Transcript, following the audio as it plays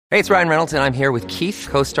Hey, it's Ryan Reynolds, and I'm here with Keith,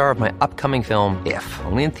 co-star of my upcoming film, If,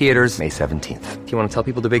 only in theaters May 17th. Do you want to tell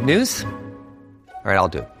people the big news? All right, I'll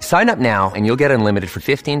do it. Sign up now and you'll get unlimited for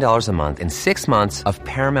 $15 a month and 6 months of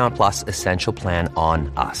Paramount Plus Essential Plan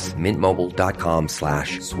on us.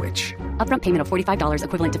 MintMobile.com/switch. Upfront payment of $45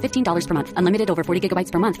 equivalent to $15 per month. Unlimited over 40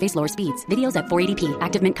 gigabytes per month. Face lower speeds. Videos at 480p.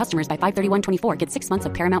 Active Mint customers by 531.24 get 6 months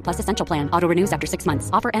of Paramount Plus Essential Plan. Auto renews after 6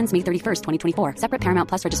 months. Offer ends May 31st, 2024. Separate Paramount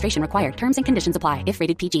Plus registration required. Terms and conditions apply if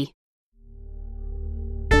rated PG.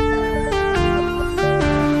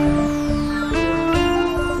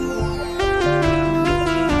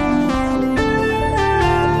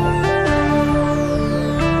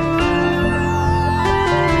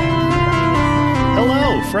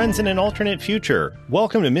 Friends in an alternate future.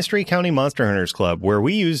 Welcome to Mystery County Monster Hunters Club, where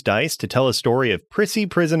we use dice to tell a story of prissy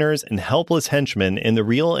prisoners and helpless henchmen in the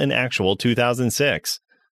real and actual 2006.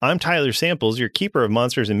 I'm Tyler Samples, your keeper of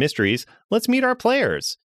monsters and mysteries. Let's meet our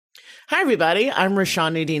players. Hi, everybody. I'm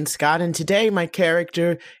Rashawn Nadine Scott, and today my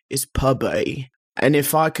character is Pubby. And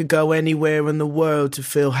if I could go anywhere in the world to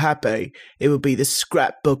feel happy, it would be the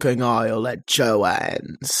scrapbooking aisle at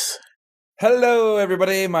Joanne's. Hello,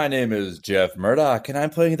 everybody. My name is Jeff Murdoch, and I'm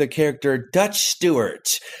playing the character Dutch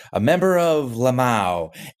Stewart, a member of ROFLMAO.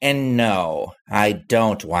 And no, I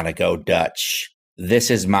don't want to go Dutch. This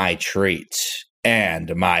is my treat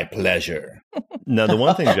and my pleasure. Now, the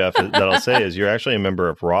one thing, Jeff, that I'll say is you're actually a member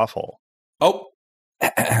of ROFL. Oh,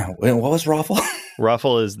 what was ROFL?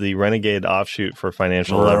 ROFL is the renegade offshoot for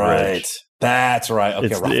financial leverage. That's right.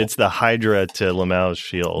 Okay, it's the Hydra to ROFLMAO's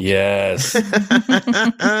shield. Yes. Ooh,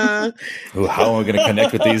 how am I going to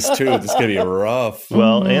connect with these two? This is going to be rough.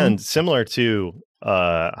 Well, and similar to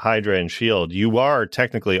Hydra and shield, you are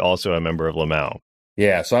technically also a member of ROFLMAO.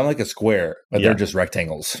 Yeah, so I'm like a square, but they're just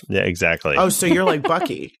rectangles. Yeah, exactly. Oh, so you're like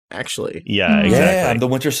Bucky, actually. Yeah, exactly. Yeah, I'm the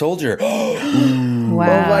Winter Soldier. Wow. Oh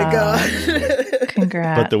my God.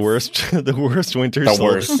 Congrats. But the worst winter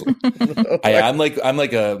soldier. I'm like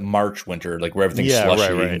a March winter, like where everything's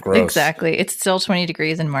slushy and gross. Exactly. It's still 20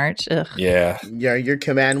 degrees in March. Ugh. Yeah. Yeah, your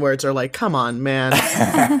command words are like, come on, man.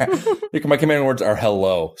 My command words are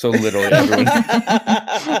hello. So literally everyone.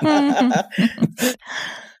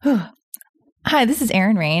 Hi, this is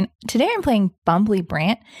Erin Rain. Today I'm playing Bumbly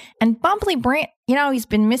Brant. And Bumbly Brant, he's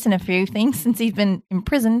been missing a few things since he's been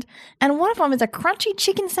imprisoned. And one of them is a crunchy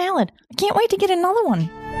chicken salad. I can't wait to get another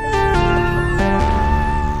one.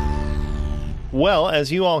 Well,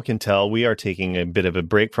 as you all can tell, we are taking a bit of a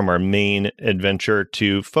break from our main adventure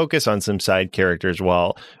to focus on some side characters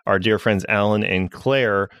while our dear friends Alan and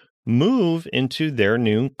Claire move into their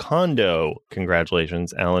new condo.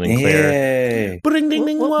 Congratulations, Alan and Claire. Yay. Bring, ding,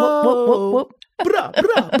 ding, whoa. Bra,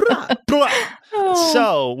 bra, bra.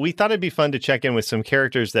 So we thought it'd be fun to check in with some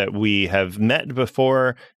characters that we have met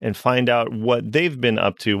before and find out what they've been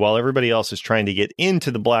up to while everybody else is trying to get into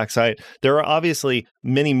the black site. There are obviously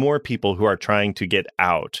many more people who are trying to get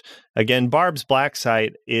out. Again, Barb's black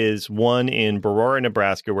site is one in Barora,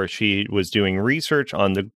 Nebraska, where she was doing research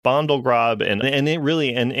on the Bondlegrob and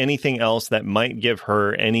anything else that might give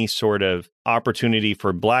her any sort of opportunity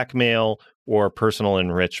for blackmail or personal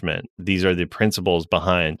enrichment. These are the principles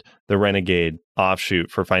behind the renegade offshoot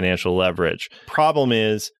for financial leverage. Problem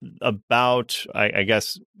is, about, I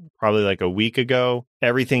guess, probably like a week ago,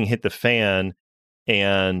 everything hit the fan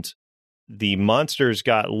and the monsters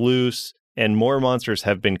got loose and more monsters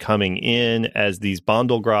have been coming in as these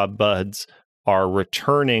Bondlegrob buds are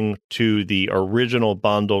returning to the original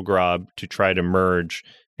Bondlegrob to try to merge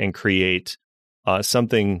and create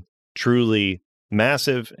something truly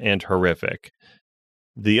massive and horrific.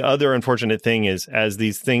 The other unfortunate thing is, as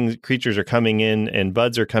these creatures are coming in and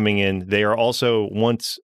buds are coming in, they are also,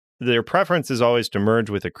 their preference is always to merge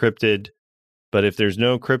with a cryptid, but if there's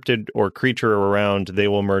no cryptid or creature around, they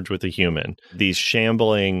will merge with a human. These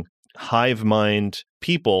shambling hive mind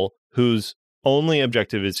people whose only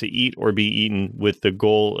objective is to eat or be eaten, with the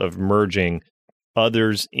goal of merging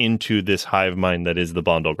others into this hive mind that is the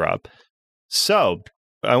Bondlegrob. So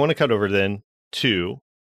I want to cut over then to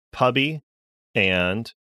Pubby and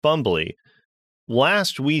Bumbly.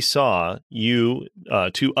 Last we saw you,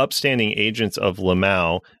 two upstanding agents of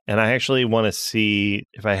ROFLMAO, and I actually want to see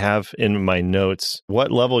if I have in my notes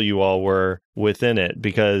what level you all were within it,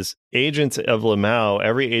 because agents of ROFLMAO,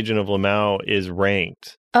 every agent of ROFLMAO is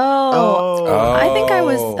ranked. I think I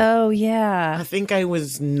was, yeah. I think I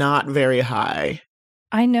was not very high.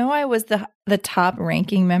 I know I was the top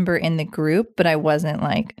ranking member in the group, but I wasn't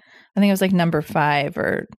like, I think it was like number 5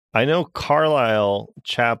 or... I know Carlisle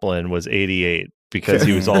Chaplin was 88 because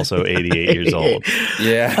he was also 88 years old.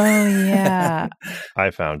 Yeah. Oh, yeah.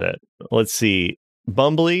 I found it. Let's see.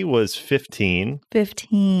 Bumbly was 15.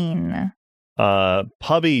 15.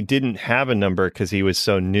 Pubby didn't have a number because he was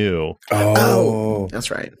so new. Oh,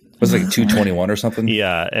 that's right. Was it like 221 or something?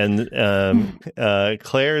 Yeah, and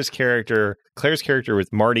Claire's character was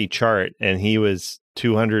Marty Chart, and he was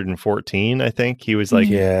 214. I think he was like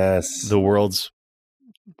the world's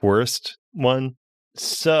worst one.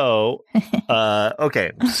 So,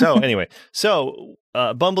 okay. So anyway,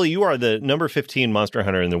 Bumbly, you are the number 15 monster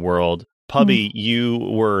hunter in the world. Pubby, you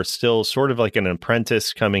were still sort of like an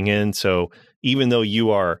apprentice coming in. So even though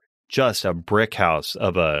you are just a brick house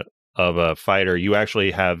of a fighter, you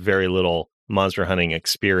actually have very little monster hunting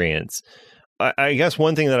experience. I guess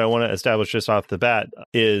one thing that I want to establish just off the bat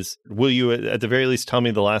is, will you at the very least tell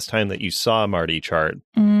me the last time that you saw Marty Chart?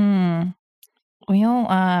 Well,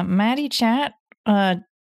 Matty Chat had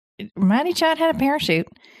a parachute,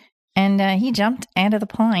 and he jumped out of the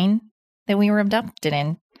plane that we were abducted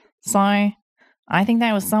in. So I think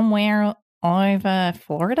that was somewhere over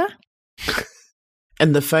Florida.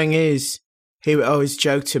 And the thing is, he would always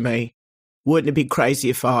joke to me, wouldn't it be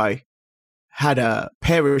crazy if I had a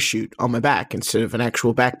parachute on my back instead of an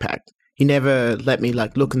actual backpack? He never let me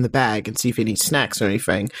look in the bag and see if he needs snacks or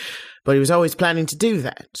anything, but he was always planning to do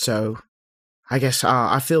that. So I guess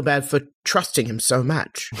I feel bad for trusting him so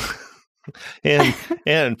much.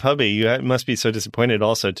 and Pubby, you must be so disappointed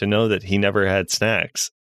also to know that he never had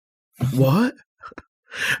snacks. What?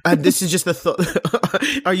 This is just the thought.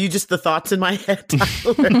 Are you just the thoughts in my head,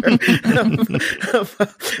 Tyler?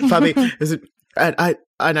 Pubby, is it?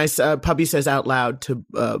 Pubby says out loud to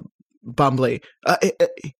Bumbly,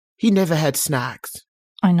 he never had snacks.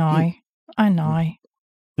 I know.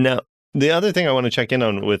 Now, the other thing I want to check in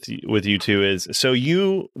on with you two is, so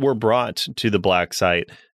you were brought to the black site,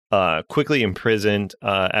 quickly imprisoned,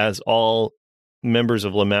 as all members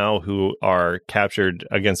of ROFLMAO who are captured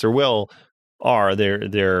against their will are.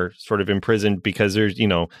 They're sort of imprisoned because there's,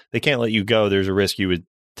 they can't let you go. There's a risk you would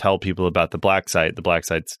tell people about the black site. The black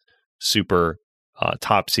site's super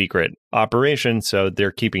top secret operation, so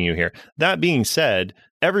they're keeping you here. That being said,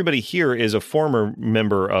 everybody here is a former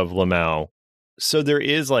member of ROFLMAO, so there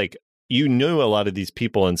is you knew a lot of these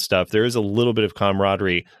people and stuff. There is a little bit of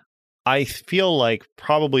camaraderie. I feel like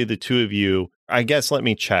probably the two of you, I guess, let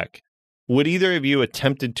me check. Would either of you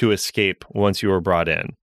attempted to escape once you were brought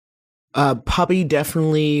in? Pubby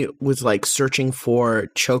definitely was searching for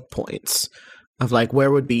choke points of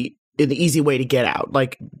where would be an easy way to get out.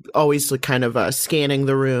 Always kind of scanning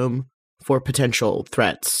the room for potential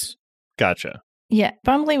threats. Gotcha. Yeah,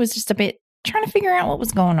 Bumbly was just a bit trying to figure out what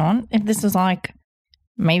was going on. If this was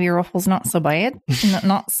maybe Ruffle's not so bad,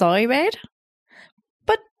 not so bad.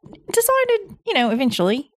 But decided,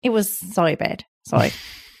 eventually it was so bad. So,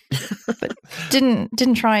 but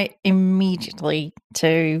didn't try immediately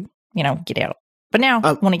to, get out. But now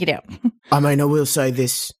I want to get out. I will say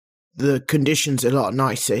this. The conditions are a lot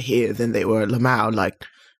nicer here than they were at ROFLMAO.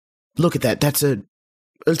 Look at that. It's a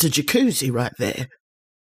jacuzzi right there.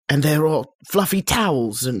 And they're all fluffy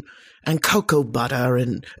towels and cocoa butter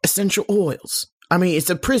and essential oils. It's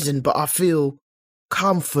a prison, but I feel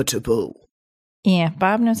comfortable. Yeah,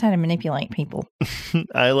 Bob knows how to manipulate people.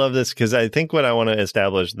 I love this because I think what I want to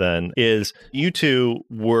establish then is you two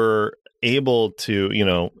were able to,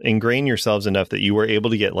 ingrain yourselves enough that you were able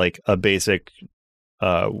to get a basic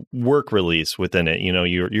work release within it.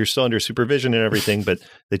 You're still under supervision and everything, but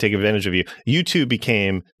they take advantage of you. You two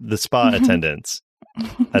became the spa attendants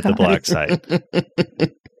at the black site.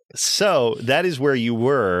 So that is where you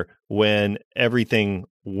were when everything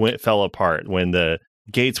fell apart, when the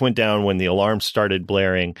gates went down, when the alarms started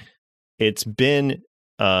blaring. It's been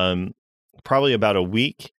probably about a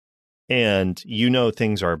week, and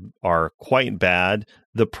things are quite bad.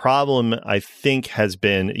 The problem, I think, has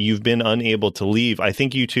been you've been unable to leave. I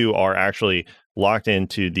think you two are actually locked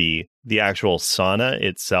into the actual sauna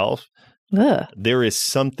itself. Ugh. There is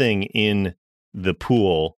something in the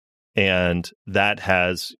pool, and that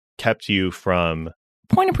has kept you from...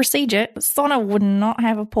 Point of procedure, sauna would not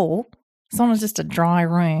have a pool. Sauna's just a dry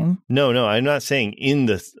room. No, I'm not saying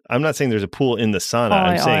I'm not saying there's a pool in the sauna.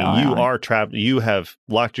 I'm saying you are trapped. You have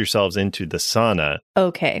locked yourselves into the sauna.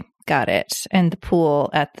 Okay, got it. And the pool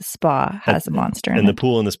at the spa has a monster in it. And the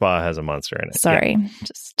pool in the spa has a monster in it. Sorry,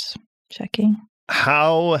 just checking.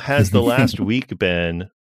 How has the last week been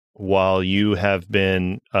while you have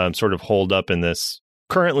been sort of holed up in this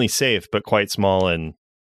currently safe but quite small and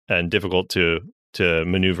difficult to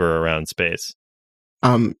maneuver around space?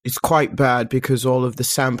 It's quite bad because all of the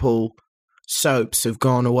sample soaps have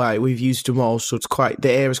gone away. We've used them all, so the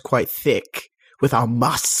air is quite thick with our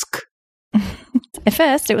musk. At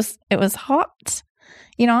first, it was hot,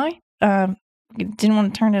 didn't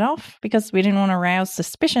want to turn it off because we didn't want to arouse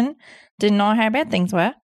suspicion. Didn't know how bad things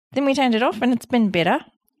were. Then we turned it off and it's been better.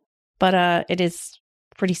 But it is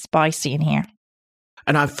pretty spicy in here.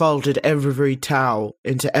 And I folded every towel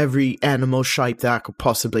into every animal shape that I could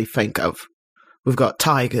possibly think of. We've got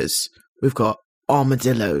tigers. We've got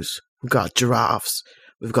armadillos. We've got giraffes.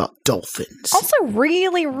 We've got dolphins. Also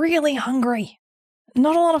really, really hungry.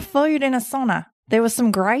 Not a lot of food in a sauna. There was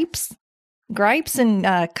some grapes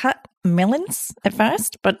and cut melons at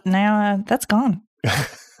first, but now that's gone.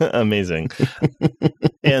 Amazing.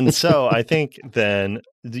 And so I think then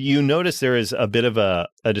you notice there is a bit of a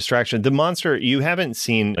distraction. The monster, you haven't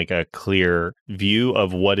seen like a clear view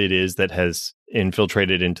of what it is that has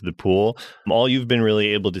infiltrated into the pool. All you've been really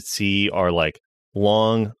able to see are like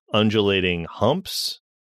long undulating humps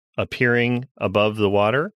appearing above the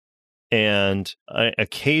water, and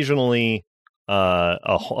occasionally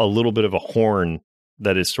a little bit of a horn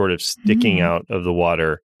that is sort of sticking out of the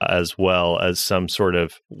water, as well as some sort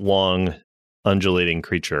of long undulating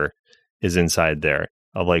creature is inside there.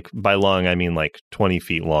 Like by long, I mean like 20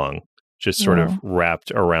 feet long, just sort of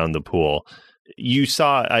wrapped around the pool. You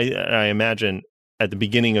saw, I imagine, at the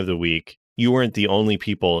beginning of the week, you weren't the only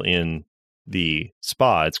people in the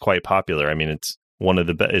spa. It's quite popular. I mean, it's one of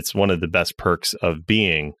the best perks of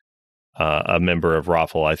being a member of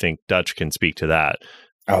ROFL. I think Dutch can speak to that.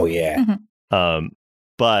 Oh yeah.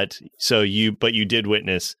 But you did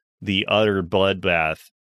witness the utter bloodbath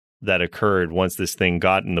that occurred once this thing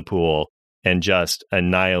got in the pool and just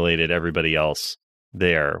annihilated everybody else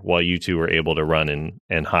there, while you two were able to run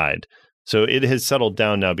and hide. So it has settled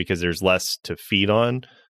down now because there's less to feed on,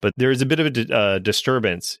 but there is a bit of a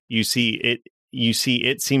disturbance. You see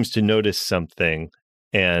it seems to notice something,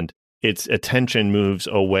 and its attention moves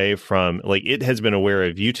away from, like, it has been aware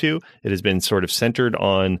of you two. It has been sort of centered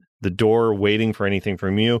on the door, waiting for anything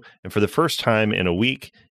from you. And for the first time in a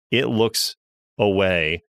week, it looks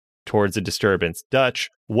away towards a disturbance. Dutch,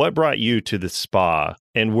 what brought you to the spa,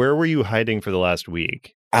 and where were you hiding for the last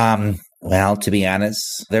week? Well, to be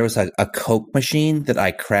honest, there was a Coke machine that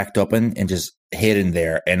I cracked open and just hid in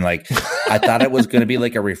there. And like, I thought it was going to be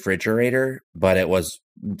like a refrigerator, but it was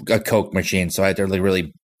a Coke machine. So I had to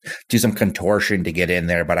really do some contortion to get in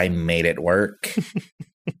there, but I made it work.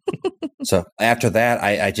 So after that,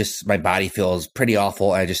 I just, my body feels pretty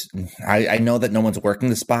awful. I know that no one's working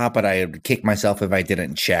the spa, but I would kick myself if I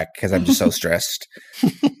didn't check because I'm just so stressed.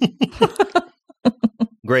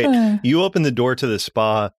 Great. You open the door to the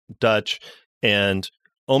spa, Dutch, and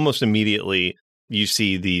almost immediately you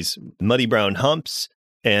see these muddy brown humps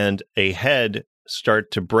and a head start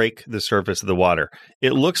to break the surface of the water.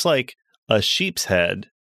 It looks like a sheep's head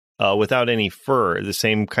without any fur, the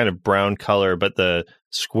same kind of brown color, but the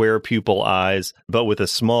square pupil eyes, but with a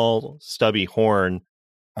small stubby horn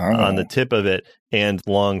on the tip of it and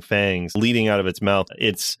long fangs leading out of its mouth.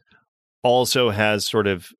 It's also has sort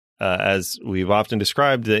of, as we've often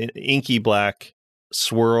described, the inky black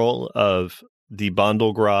swirl of the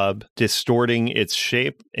Bondelgrob distorting its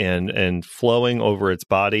shape and flowing over its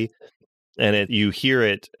body. And you hear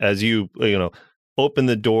it as you open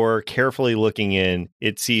the door, carefully looking in.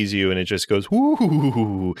 It sees you and it just goes,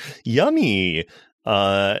 "Ooh, yummy."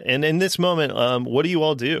 And in this moment, what do you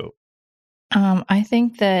all do? I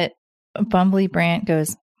think that Bumbly Brant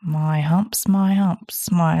goes, my humps,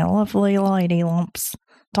 my lovely lady lumps.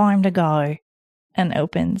 Time to go," and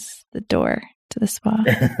opens the door to the spa.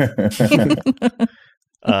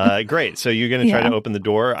 Great. So you're going to try to open the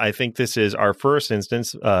door. I think this is our first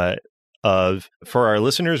instance for our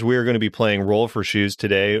listeners. We're going to be playing Roll for Shoes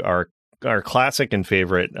today, our classic and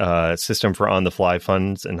favorite system for on-the-fly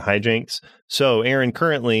funs and hijinks. So Aaron,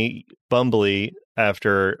 currently, Bumbly,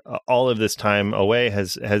 after all of this time away,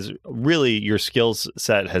 has really, your skills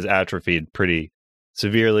set has atrophied pretty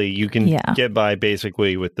severely. You can get by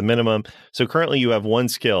basically with the minimum. So currently you have one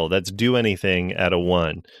skill, that's do anything at a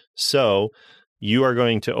 1. So you are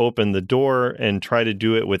going to open the door and try to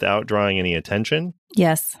do it without drawing any attention.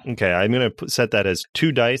 Yes. Okay, I'm going to set that as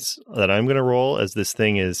 2 dice that I'm going to roll, as this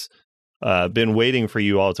thing is been waiting for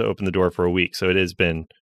you all to open the door for a week. So it has been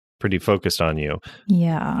pretty focused on you.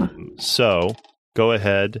 Yeah. So go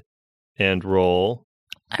ahead and roll.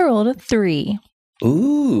 I rolled a 3.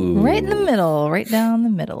 Ooh. Right in the middle, right down the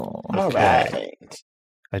middle. All right.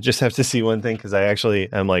 I just have to see one thing because I actually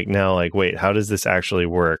am wait, how does this actually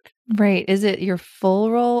work? Right. Is it your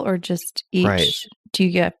full roll or just each? Right. Do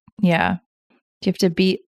you get, do you have to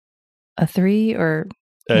beat a 3 or?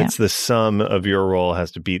 It's the sum of your roll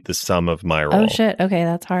has to beat the sum of my roll. Oh, shit. Okay,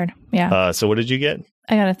 that's hard. Yeah. So what did you get?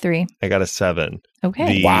 I got a 3. I got a 7.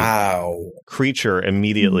 Okay. The creature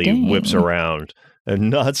immediately whips around,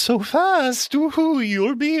 not so fast. Ooh,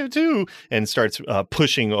 you'll be here too. And starts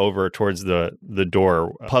pushing over towards the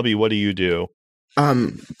door. Pubby, what do you do?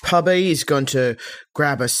 Pubby is going to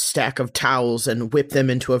grab a stack of towels and whip them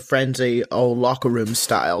into a frenzy, old locker room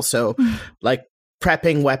style. So, like,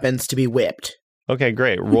 prepping weapons to be whipped. Okay,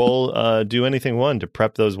 great. Roll do anything 1 to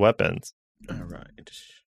prep those weapons. All right.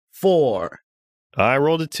 4. I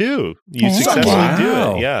rolled a 2. You Hey. successfully do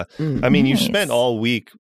Wow. it. Yeah. Mm. I mean, you Nice. spent all week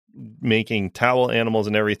making towel animals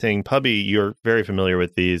and everything. Pubby, you're very familiar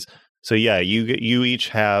with these. So yeah, you each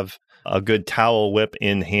have a good towel whip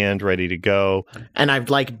in hand ready to go. And I've,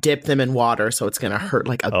 like, dipped them in water, so it's going to hurt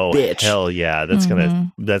like a Oh, bitch. hell yeah. That's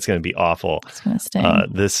going to be awful. It's going to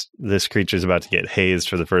sting. This creature's about to get hazed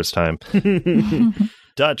for the first time.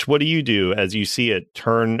 Dutch, what do you do as you see it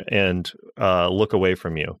turn and look away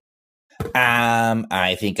from you?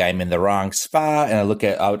 I think I'm in the wrong spot, and I look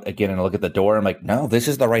out again and I look at the door. I'm like, no, this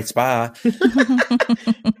is the right spot.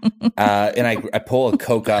 And I pull a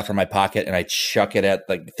Coke out from my pocket and I chuck it at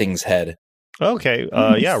the thing's head. Okay.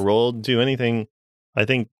 Nice. Yeah, roll do anything. I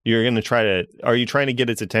think you're going to try to, are you trying to get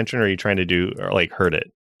its attention or are you trying to do, or like hurt it?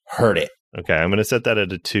 Hurt it. Okay, I'm going to set that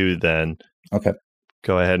at a 2 then. Okay.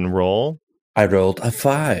 Go ahead and roll. I rolled a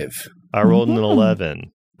 5. I rolled an Ooh.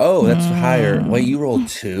 11. Oh, that's Mm. higher. Wait, you rolled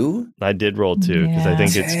 2? I did roll 2 because I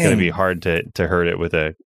think it's going to Dang. be hard to hurt it with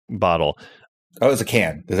a bottle. Oh, it's a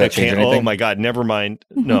can. Does that change anything? Oh my God, never mind.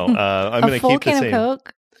 No, I'm going a to full keep the can same. of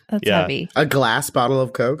Coke? That's Yeah. heavy. A glass bottle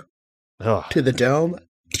of Coke Oh, to the dome.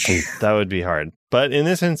 that would be hard. But in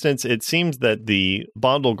this instance, it seems that the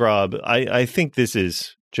Bondlegrob, I think this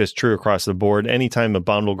is just true across the board. Anytime a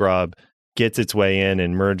Bondlegrob gets its way in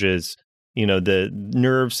and merges, the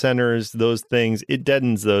nerve centers, those things, it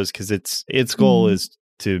deadens those because its goal is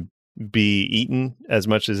to be eaten as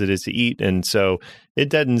much as it is to eat. And so it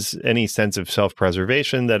deadens any sense of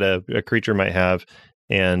self-preservation that a creature might have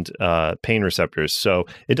and pain receptors. So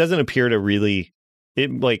it doesn't appear to really,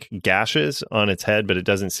 it like gashes on its head, but it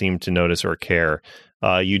doesn't seem to notice or care.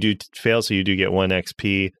 You do fail, so you do get 1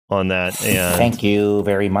 XP on that. And Thank you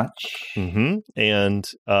very much. and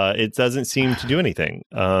it doesn't seem to do anything.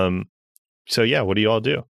 So yeah, what do you all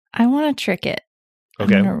do? I want to trick it.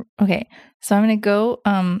 Okay. So I'm going to go,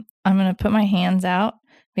 I'm going to put my hands out,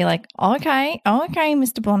 be like, okay,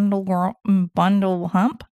 Mr. Bundle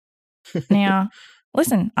Hump. Now,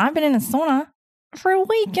 listen, I've been in the sauna for a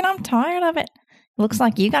week and I'm tired of it. Looks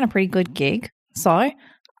like you got a pretty good gig. So I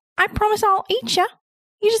promise I'll eat you.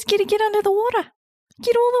 You just got to get under the water.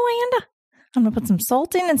 Get all the way under. I'm going to put some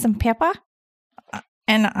salt in and some pepper.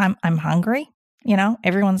 And I'm hungry.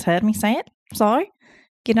 Everyone's heard me say it. So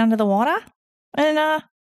get under the water and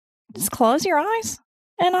just close your eyes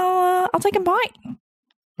and I'll take a bite.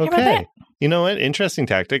 How about Okay. that? You know what? Interesting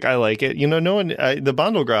tactic. I like it. No one, the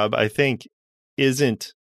Bondlegrob, I think,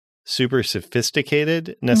 isn't super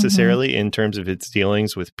sophisticated necessarily in terms of its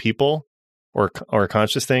dealings with people or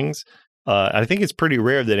conscious things. I think it's pretty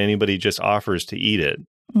rare that anybody just offers to eat it.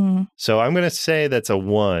 Mm. So I'm going to say that's a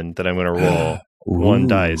 1 that I'm going to roll. 1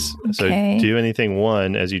 dice. So Okay. do anything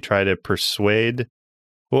 1 as you try to persuade.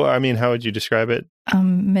 Well, I mean, how would you describe it?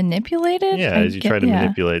 Manipulated? Yeah, as you try to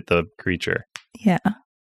manipulate the creature. Yeah.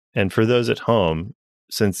 And for those at home,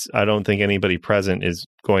 since I don't think anybody present is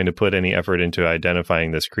going to put any effort into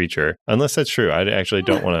identifying this creature, unless that's true. I actually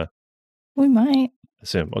don't want to We might.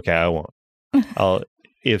 assume. Okay, I won't. I'll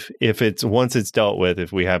if it's once it's dealt with,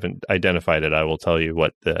 if we haven't identified it, I will tell you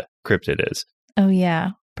what the cryptid is. Oh,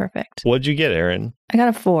 yeah. Perfect. What'd you get, Aaron? I got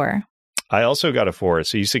a 4. I also got a 4,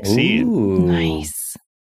 so you succeed. Ooh. Nice.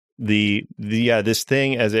 This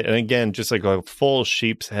thing and again, just like a full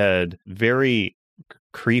sheep's head, very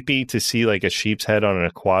creepy to see like a sheep's head on an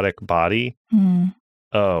aquatic body. Mm.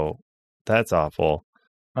 Oh, that's awful.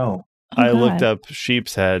 Oh. Oh, I looked God. up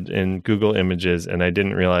sheep's head in Google Images and I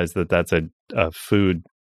didn't realize that that's a food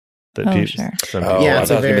that Oh, people, sure. some Oh, people Yeah, I it's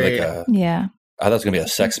thought a it was going to be very- like Yeah. I thought it was going to be a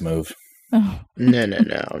sex move. Oh,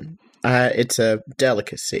 No. It's a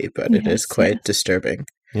delicacy, but it is Yes, quite yes. disturbing.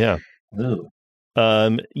 Yeah. Ooh.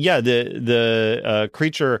 The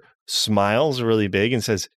creature smiles really big and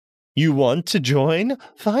says, "You want to join?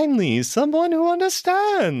 Finally, someone who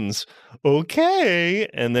understands. Okay."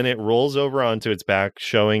 And then it rolls over onto its back,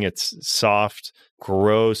 showing its soft,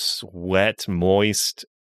 gross, wet, moist,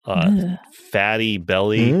 ugh. fatty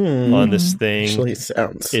belly on this thing. Actually,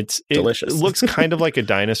 sounds It delicious. looks kind of like a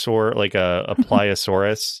dinosaur, like a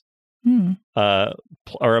pliosaurus, Mm.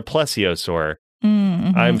 or a plesiosaur.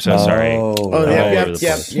 Mm-hmm. I'm so sorry. Oh, Oh, all yep, over yep, the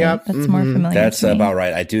yep, place. yep. That's more mhm. familiar. That's to me. about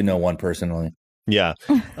right. I do know one personally. Yeah.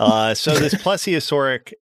 So this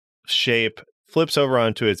plesiosauric shape flips over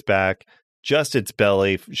onto its back, just its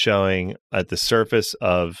belly showing at the surface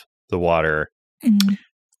of the water. Mm-hmm.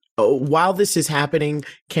 While this is happening,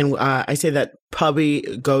 can I say that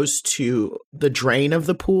Pubby goes to the drain of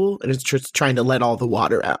the pool and is just trying to let all the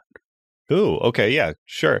water out? Ooh, okay, yeah,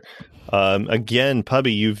 sure. Again,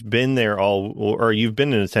 Pubby, you've been there or you've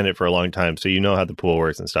been an attendant for a long time, so you know how the pool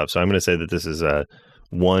works and stuff. So I'm going to say that this is a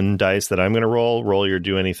 1 dice that I'm going to roll. Roll your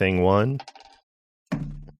do anything 1.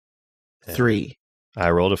 3. I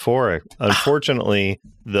rolled a 4. Unfortunately,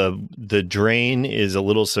 the drain is a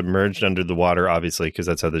little submerged under the water, obviously, because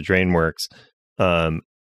that's how the drain works. And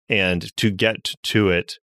to get to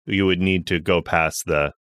it, you would need to go past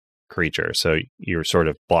the creature. So you're sort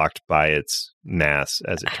of blocked by its mass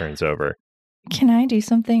as it turns over. Can I do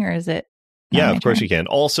something, or is it? Yeah, of course you can.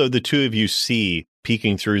 Also, the two of you see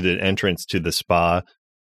peeking through the entrance to the spa,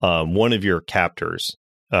 one of your captors.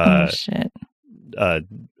 Oh, shit.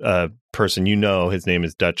 Person, his name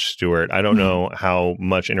is Dutch Stewart. I don't know how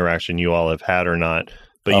much interaction you all have had or not,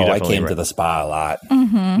 but you definitely I came to the spa a lot.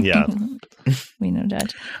 Mm-hmm. Yeah. We know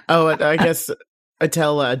Dutch. Oh, and I guess I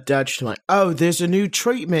tell Dutch, like, oh, there's a new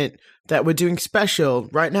treatment that we're doing special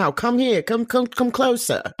right now. Come here, come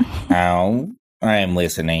closer. Oh, I am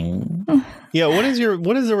listening. Yeah, what is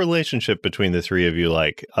the relationship between the three of you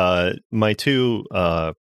like? My two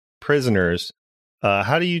prisoners,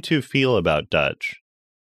 how do you two feel about Dutch?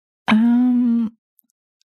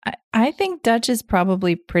 I think Dutch is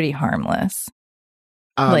probably pretty harmless.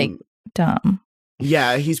 Like, dumb.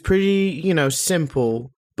 Yeah, he's pretty,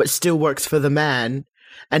 simple, but still works for the man.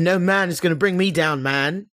 And no man is going to bring me down,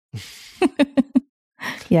 man.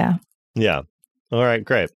 Yeah. Yeah. All right,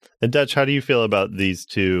 great. And Dutch, how do you feel about these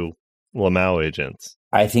two ROFLMAO agents?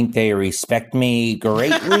 I think they respect me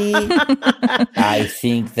greatly. I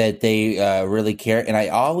think that they really care. And I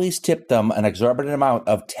always tip them an exorbitant amount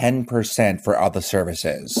of 10% for other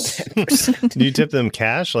services. Do you tip them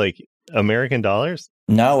cash, like American dollars?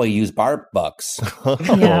 No, I use barb bucks.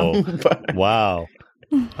 Oh, wow.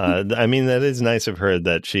 I mean, that is nice of her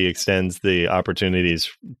that she extends the opportunities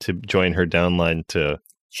to join her downline to...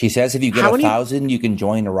 She says if you get 1,000, you can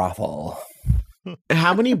join a raffle.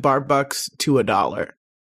 How many barb bucks to $1?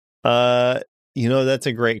 That's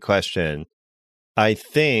a great question. I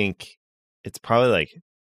think it's probably like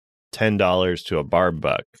 $10 to a barb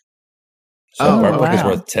buck. So a barb buck is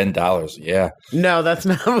worth $10. Yeah. No, that's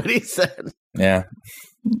not what he said. Yeah.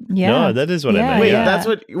 Yeah. No, that is what I meant. Wait, yeah. that's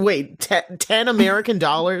what. Wait, 10 American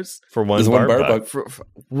dollars for one barb buck.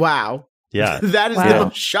 Wow. Yeah. That is the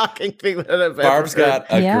most shocking thing that I've ever heard. Barb's got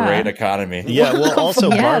a great economy. Yeah, well, also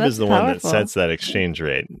Barb is the one that sets that exchange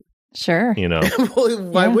rate. Sure. Well,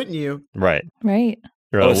 why wouldn't you? Right. Right.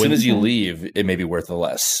 Well, as soon as you leave, it may be worth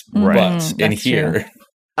less. Right. But in here. True.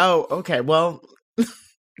 Oh, okay. Well.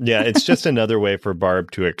 Yeah, it's just another way for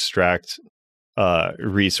Barb to extract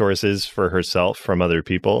resources for herself from other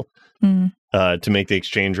people to make the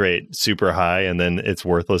exchange rate super high, and then it's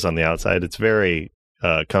worthless on the outside. It's very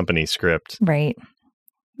company script. Right.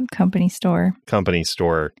 Company store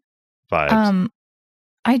vibes.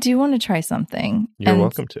 I do want to try something. You're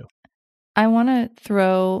welcome to. I want to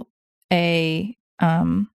throw a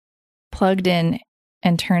plugged in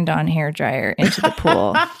and turned on hairdryer into the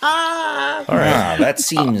pool. All right. That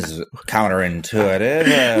seems counterintuitive.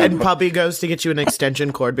 And Puppy goes to get you an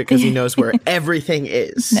extension cord because he knows where everything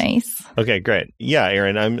is. Nice. Okay, great. Yeah,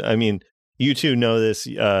 Aaron, I mean, you two know this.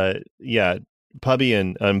 Yeah, Puppy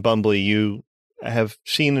and Bumbly, you have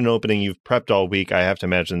seen an opening. You've prepped all week. I have to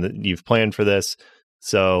imagine that you've planned for this.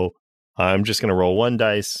 So I'm just going to roll 1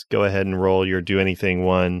 dice. Go ahead and roll your do anything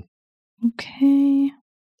 1. Okay.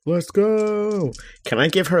 Let's go. Can I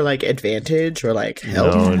give her advantage or help?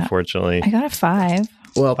 No, unfortunately. I got a 5.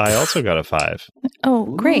 Well, I also got a 5. Oh,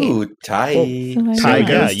 great. Ooh, tie. Tie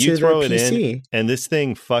goes goes you to throw the it PC. in, and this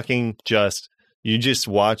thing fucking you just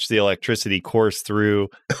watch the electricity course through.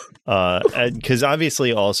 Because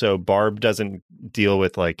obviously also Barb doesn't deal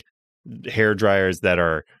with hair dryers that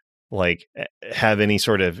are have any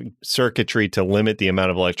sort of circuitry to limit the amount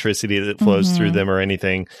of electricity that flows through them or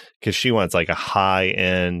anything, because she wants a high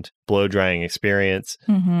end blow drying experience.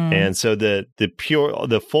 And so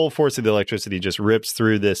the full force of the electricity just rips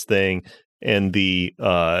through this thing, and the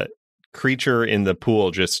creature in the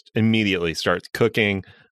pool just immediately starts cooking,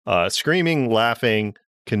 screaming, laughing,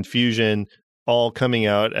 confusion, all coming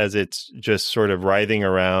out as it's just sort of writhing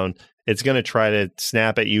around. It's going to try to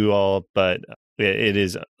snap at you all, but it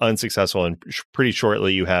is unsuccessful, and pretty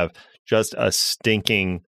shortly you have just a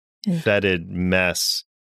stinking, fetid mess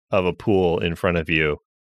of a pool in front of you.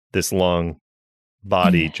 This long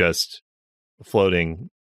body just floating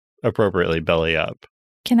appropriately belly up.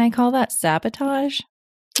 Can I call that sabotage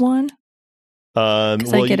 1?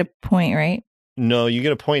 Because I get a point, right? No, you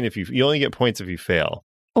get a point if you only get points if you fail.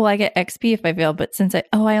 Well, I get XP if I fail, but since I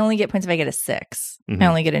only get points if I get a 6. I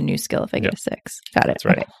only get a new skill if I get a 6. Got it. That's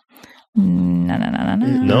right. Okay. No.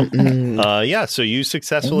 Nope. Okay. Yeah, so you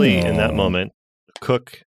successfully, in that moment,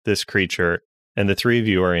 cook this creature, and the three of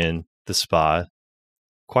you are in the spa.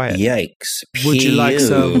 Quiet. Yikes. Would you like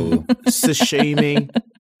some sashimi?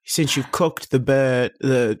 Since you've cooked the bird,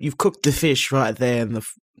 you've cooked the fish right there in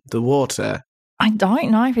the water. I don't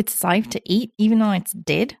know if it's safe to eat, even though it's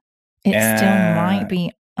dead. It still might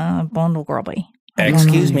be bundle grubby.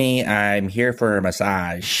 Excuse me, I'm here for a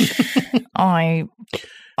massage. Okay.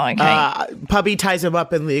 Pubby ties him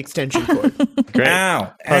up in the extension cord. Great.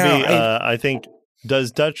 Ow. Pubby, Ow. I think,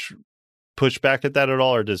 does Dutch push back at that at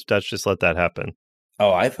all, or does Dutch just let that happen?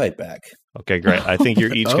 Oh, I fight back. Okay, great. I think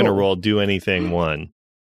you're each going to roll do anything 1.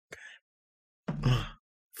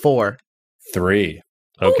 4. 3.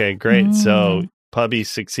 Okay, great. So Pubby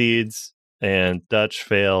succeeds and Dutch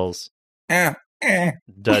fails. Ow.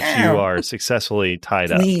 Dutch, Ow. you are successfully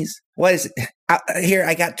tied up. Please. What is it?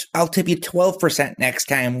 Here, I'll tip you 12% next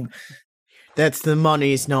time. That's the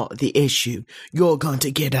money's not the issue. You're going to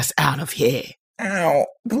get us out of here. Ow.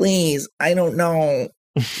 Please. I don't know.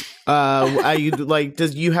 Are you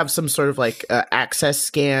does you have some sort of access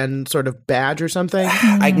scan sort of badge or something?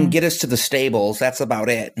 I can get us to the stables. That's about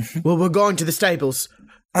it. Well, we're going to the stables.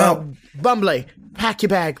 Bumbly, pack your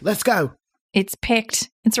bag. Let's go. It's picked.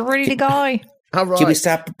 It's ready to go. All right.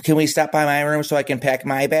 Can we stop by my room so I can pack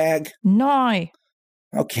my bag? No.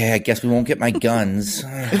 Okay, I guess we won't get my guns. All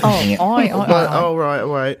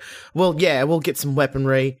right. Well, yeah, we'll get some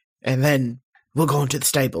weaponry, and then we'll go into the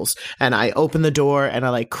stables. And I open the door, and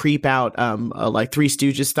I creep out, Three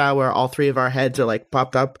Stooges style, where all three of our heads are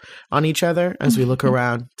popped up on each other as we look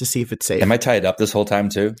around to see if it's safe. Am I tied up this whole time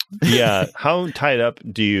too? Yeah. How tied up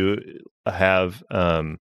do you have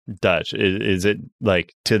Dutch? Is it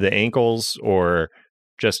to the ankles or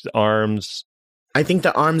just arms? I think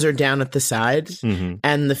the arms are down at the sides,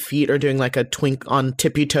 and the feet are doing a twink on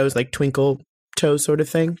tippy toes, twinkle toes sort of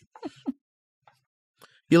thing.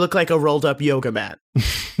 You look like a rolled up yoga mat.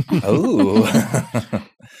 Oh.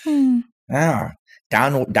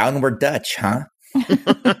 Downward Dutch, huh?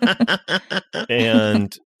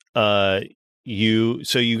 And you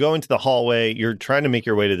go into the hallway. You're trying to make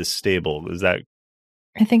your way to the stable. Is that?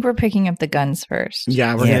 I think we're picking up the guns first.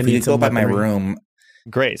 Yeah, we're gonna need to go by my weaponry. room.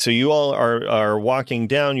 Great. So you all are walking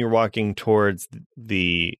down. You're walking towards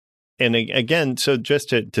and again, so just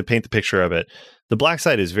to paint the picture of it, the black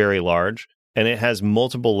site is very large, and it has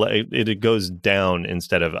multiple. It goes down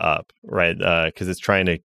instead of up, right? Because it's trying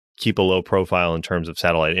to keep a low profile in terms of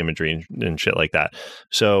satellite imagery and shit like that.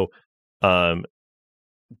 So,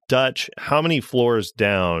 Dutch, how many floors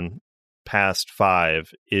down past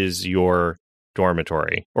 5 is your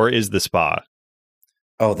dormitory, or is the spa?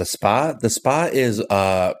 Oh, the spa? The spa is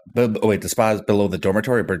the spa is below the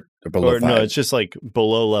dormitory or below 5? No, it's just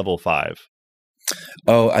below level 5.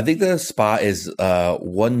 Oh, I think the spa is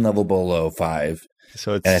 1 level below 5.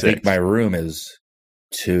 So it's and 6. I think my room is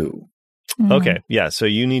 2. Okay, yeah. So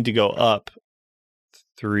you need to go up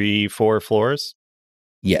 3-4 floors.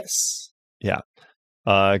 Yes. Yeah.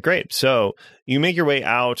 Great. So you make your way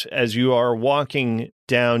out. As you are walking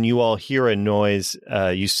down, you all hear a noise.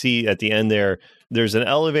 You see at the end there's an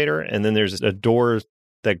elevator, and then there's a door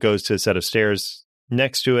that goes to a set of stairs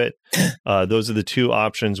next to it. Those are the two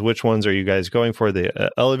options. Which ones are you guys going for,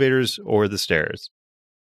 the elevators or the stairs?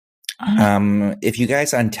 If you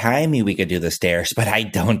guys untie me, we could do the stairs, but I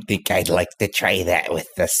don't think I'd like to try that with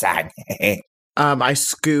the sun. I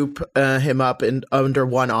scoop him up under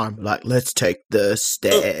one arm, let's take the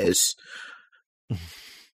stairs.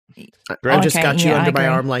 I just got you under my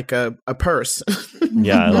arm like a purse.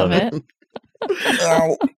 Yeah, I love it.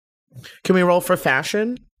 Can we roll for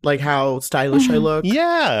fashion? How stylish I look?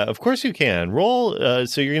 Yeah, of course you can. Roll.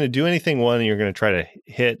 So you're going to do anything 1, and you're going to try to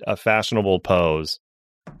hit a fashionable pose.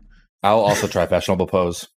 I'll also try fashionable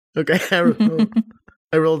pose. Okay,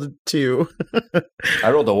 I rolled a 2.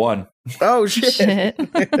 I rolled a 1. Oh, shit.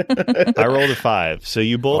 I rolled a 5. So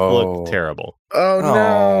you both look terrible. Oh,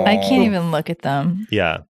 no. I can't even look at them.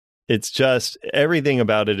 Yeah. It's just everything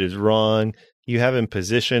about it is wrong. You have him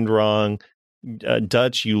positioned wrong.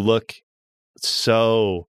 Dutch, you look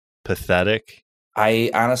so pathetic.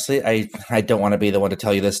 I honestly, I don't want to be the one to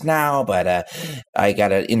tell you this now, but I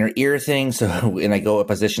got an inner ear thing. So when I go a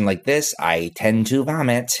position like this, I tend to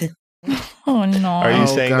vomit. Oh no! Are you Oh,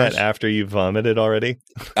 saying gosh. that after you vomited already?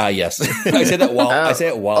 Yes. I say that while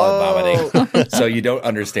I'm vomiting, so you don't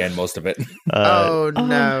understand most of it. Oh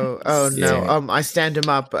no! Oh no! Yeah. I stand him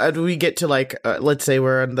up. Do we get to let's say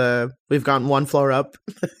we've gone one floor up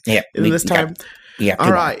Yeah. in this time. Yeah.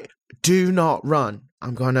 All right. Do not run.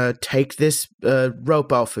 I'm gonna take this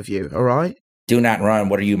rope off of you. All right. Do not run.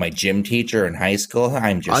 What are you, my gym teacher in high school?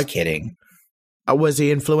 I'm just kidding. Was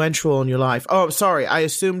he influential in your life? Oh, sorry. I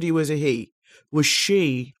assumed he was a he. Was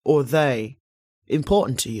she or they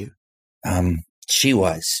important to you? She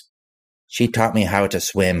was. She taught me how to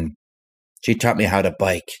swim. She taught me how to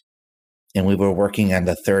bike. And we were working on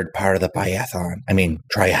the third part of the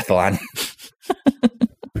triathlon.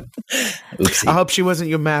 Oopsie. I hope she wasn't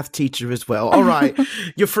your math teacher as well. All right.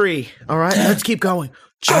 You're free. All right. Let's keep going.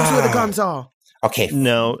 Show us where the guns are. Okay.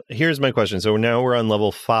 Now, here's my question. So now we're on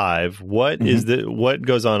level 5. What is what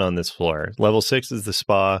goes on this floor? Level 6 is the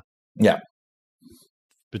spa. Yeah.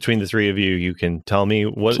 Between the three of you, you can tell me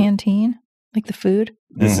what Canteen, like the food.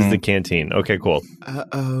 This is the canteen. Okay, cool.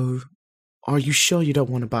 Uh-oh. Are you sure you don't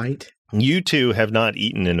want to bite? You two have not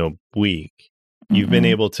eaten in a week. You've been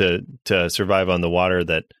able to survive on the water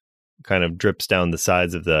that kind of drips down the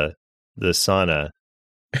sides of the sauna,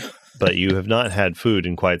 but you have not had food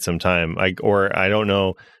in quite some time. I don't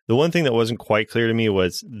know. The one thing that wasn't quite clear to me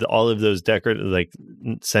was all of those decorative,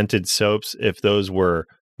 scented soaps, if those were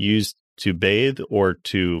used to bathe or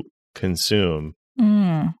to consume.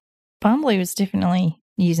 Bumbly was definitely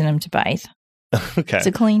using them to bathe. Okay. It's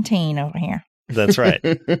a clean teen over here. That's right.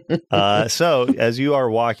 So as you are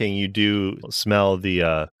walking, you do smell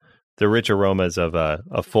the rich aromas of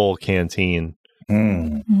a full canteen.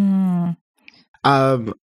 In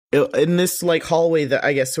this hallway that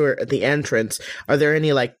I guess we're at the entrance, are there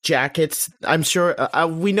any jackets? I'm sure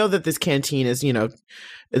we know that this canteen is,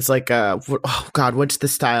 it's oh God, what's the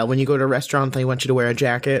style? When you go to a restaurant, they want you to wear a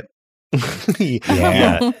jacket.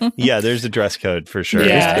 Yeah, there's a dress code for sure.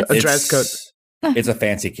 Yeah. A dress code. It's a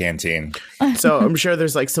fancy canteen. So I'm sure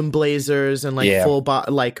there's some blazers and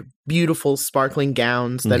beautiful sparkling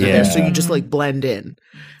gowns that are there. So you just blend in.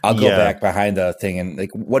 I'll go back behind the thing and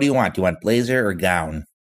what do you want? Do you want blazer or gown?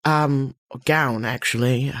 Gown,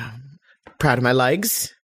 actually. Proud of my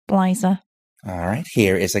legs. Blazer. All right.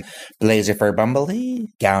 Here is a blazer for Bumblebee,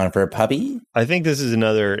 gown for Puppy. I think this is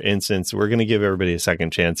another instance. We're going to give everybody a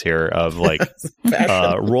second chance here of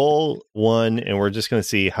roll one, and we're just going to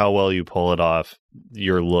see how well you pull it off.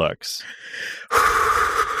 Your looks.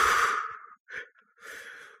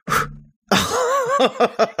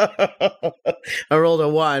 I rolled a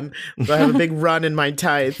 1, so I have a big run in my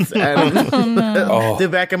tights, and the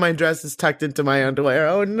back of my dress is tucked into my underwear.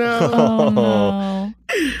 Oh no! Oh, no.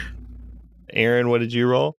 Aaron, what did you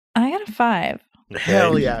roll? I got a 5.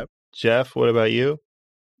 Hell yeah. Jeff, what about you?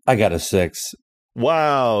 I got a 6.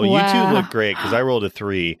 Wow. You two look great because I rolled a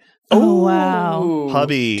 3. Oh, wow.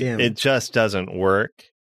 Hubby, damn. It just doesn't work.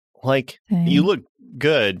 You look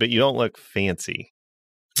good, but you don't look fancy,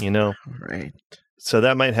 Right. So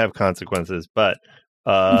that might have consequences, but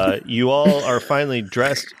you all are finally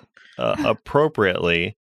dressed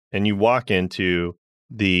appropriately, and you walk into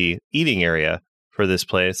the eating area for this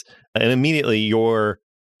place, and immediately you're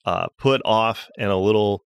put off and a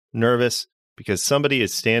little nervous because somebody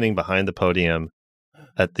is standing behind the podium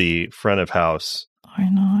at the front of house. I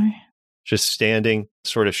know. Just standing,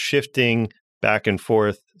 sort of shifting back and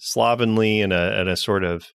forth slovenly in a sort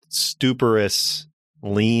of stuporous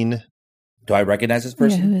lean. Do I recognize this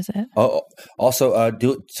person? Yeah, who is it? Oh, also,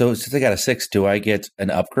 since I got a 6, do I get an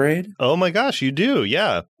upgrade? Oh my gosh, you do.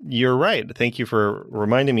 Yeah, you're right. Thank you for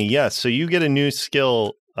reminding me. Yes. So you get a new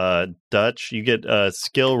skill, Dutch. You get a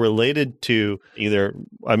skill related to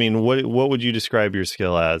what would you describe your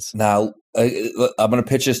skill as? Now, I'm going to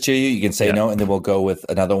pitch this to you. You can say no, and then we'll go with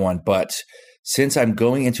another one. But since I'm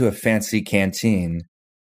going into a fancy canteen,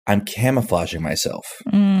 I'm camouflaging myself.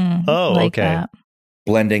 Okay. That.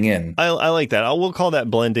 Blending in. I like that. We'll call that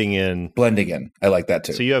blending in. Blending in. I like that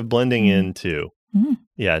too. So you have blending in too.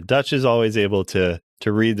 Yeah, Dutch is always able to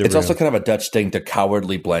read the room. It's also kind of a Dutch thing to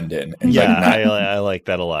cowardly blend in. And I like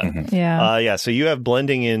that a lot. Mm-hmm. Yeah. So you have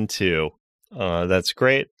blending in too. That's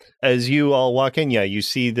great. As you all walk in, you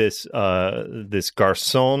see this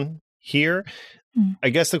garçon here. I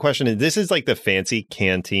guess the question is, this is the fancy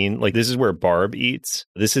canteen. This is where Barb eats.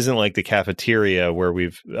 This isn't the cafeteria where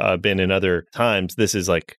we've been in other times. This is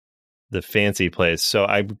the fancy place. So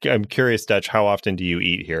I'm curious, Dutch, how often do you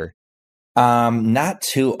eat here? Not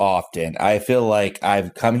too often. I feel like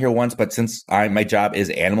I've come here once, but since my job is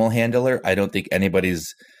animal handler, I don't think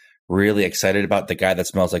anybody's really excited about the guy that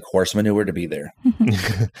smells like horse manure to be there.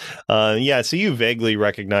 Yeah, so you vaguely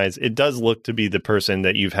recognize it does look to be the person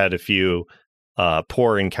that you've had a few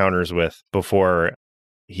poor encounters with before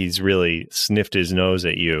he's really sniffed his nose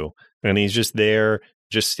at you. And he's just there,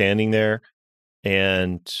 just standing there,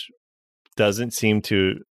 and doesn't seem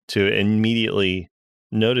to immediately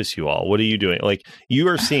notice you all. What are you doing? Like, you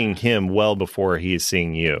are seeing him well before he is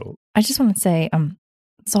seeing you. I just want to say,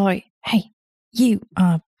 sorry, hey, you,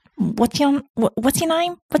 what's your name? What's your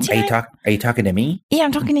name? Are you talking to me? Yeah,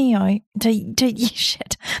 I'm talking to you. To you,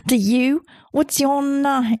 shit. To you. What's your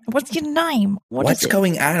name? What's your name? What's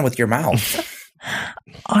going on with your mouth?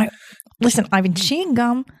 Listen, I've been chewing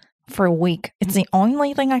gum for a week. It's the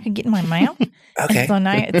only thing I could get in my mouth. Okay. And so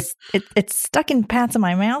now it's stuck in parts of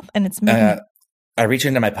my mouth, and it's making... I reach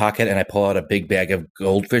into my pocket and I pull out a big bag of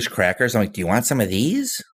goldfish crackers. I'm like, do you want some of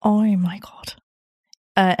these? Oh my God.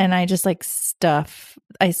 And I just I stuff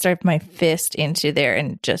my fist into there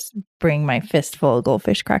and just bring my fist full of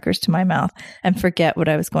goldfish crackers to my mouth and forget what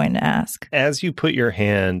I was going to ask. As you put your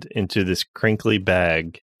hand into this crinkly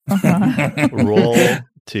bag, roll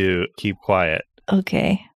to keep quiet.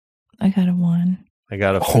 Okay. I got a 1. I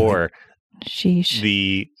got a 4. Sheesh.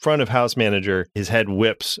 The front of house manager, his head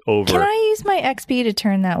whips over. Can I use my XP to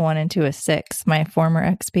turn that 1 into a 6, my former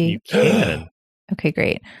XP? You can. Okay,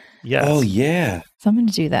 great. Yes. Oh, yeah. So I'm going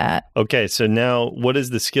to do that. Okay, so now what is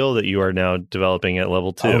the skill that you are now developing at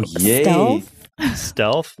level 2? Oh, yay. Stealth?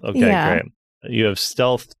 Stealth? Okay, Yeah. great. You have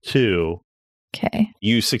Stealth 2. Okay.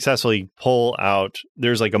 You successfully pull out.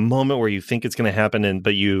 There's like a moment where you think it's going to happen,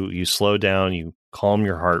 but you slow down, you calm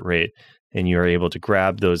your heart rate, and you're able to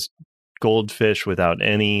grab those goldfish without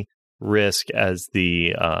any risk as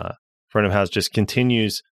the front of house just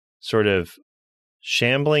continues sort of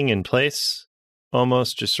shambling in place,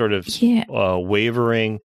 almost just sort of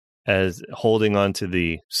wavering as holding onto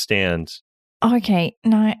the stand. Okay,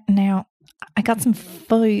 now I got some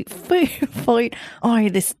food. Oh,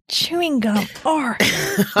 this chewing gum. Oh,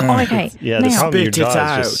 okay. Yeah, the now, problem your Spit it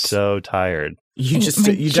jaw is just out. so tired. You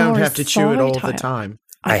jaw don't is have to chew it so all the tired. time.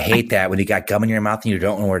 I hate that when you got gum in your mouth and you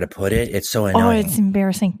don't know where to put it. It's so Oh, annoying. it's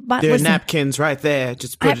embarrassing. But There are listen, napkins right there.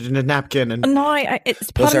 Just put it in a napkin and. no,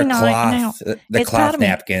 it's part Those of are me now. cloth, the It's part cloth of me.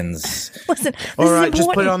 napkins. Listen, this All right, is just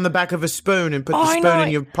put it important. on the back of a spoon and put Oh, the I spoon know.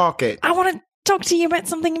 in your pocket. I want to talk to you about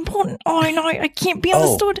something important. Oh, no, I can't be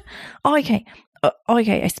understood. Oh, okay.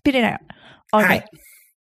 Okay, I spit it out. Okay. Hi.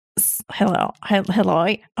 Hello.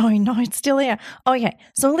 Oh, no, it's still there. Okay,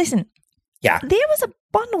 so listen. Yeah. There was a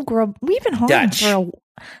bundle grub. We've been hiding Dutch. for a...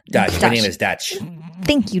 Dutch. My name is Dutch.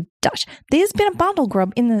 Thank you, Dutch. There's been a bundle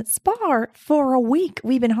grub in the spa for a week.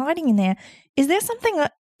 We've been hiding in there. Is there something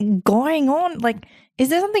going on? Like, is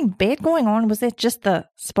there something bad going on? Was that just the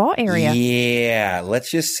spa area? Yeah,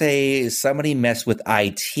 let's just say somebody messed with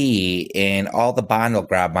IT and all the bundle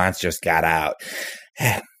grab monsters got out.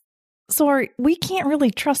 So we can't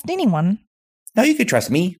really trust anyone. No, you can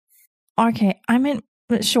trust me. Okay, I mean,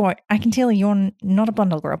 sure, I can tell you're not a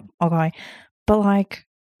bundle grub, okay? But, like,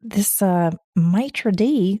 this maitre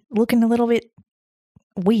d' looking a little bit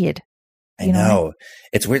weird. I know.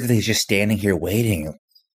 It's weird that he's just standing here waiting.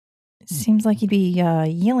 Seems like he'd be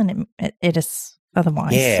yelling at us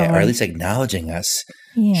otherwise. Yeah, so or at least acknowledging us.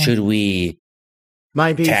 yeah. Should we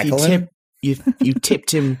Maybe if tackle him? you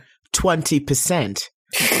tipped him 20%,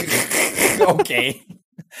 Okay.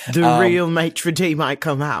 the real maitre d' might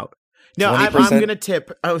come out. No, I'm 20%? going to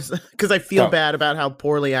tip. Because I feel bad about how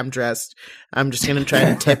poorly I'm dressed. I'm just going to try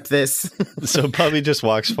to tip this. So Puppy just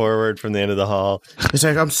walks forward from the end of the hall. It's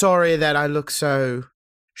like, I'm sorry that I look so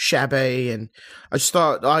shabby, and I just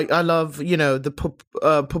thought I love, the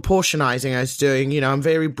proportionizing I was doing. I'm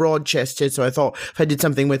very broad-chested, so I thought if I did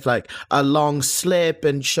something with like a long slip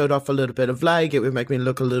and showed off a little bit of leg, it would make me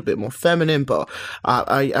look a little bit more feminine. But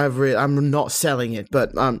I'm not selling it.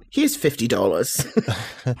 But here's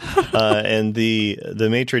 $50. And the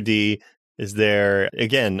maitre d' is there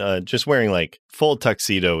again, just wearing like full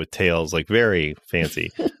tuxedo with tails, like very fancy,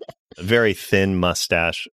 a very thin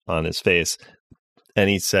mustache on his face. And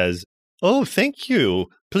he says, "Oh, thank you.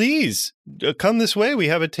 Please come this way. We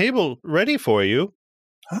have a table ready for you."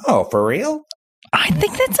 Oh, for real? I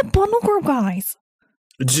think that's a bundle grub, guys.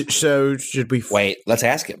 So should we? Wait, let's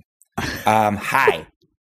ask him. Hi.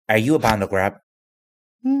 Are you a bundle grab?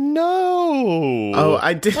 No. Oh,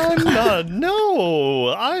 I did. I'm not.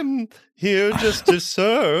 No, I'm here just to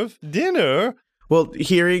serve dinner. Well,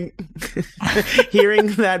 hearing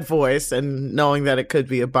that voice and knowing that it could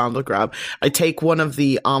be a bundle grab, I take one of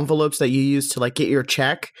the envelopes that you use to like get your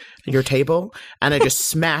check at your table, and I just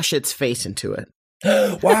smash its face into it.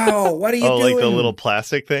 Wow, what are you doing? Like the little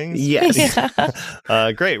plastic things? Yes.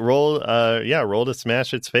 Great. Roll to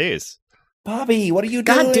smash its face. Bobby, what are you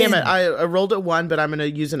doing? God damn it. I rolled a 1, but I'm going to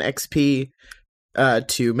use an XP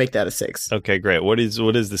to make that a 6. Okay, great. What is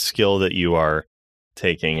the skill that you are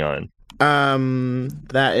taking on?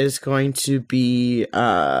 That is going to be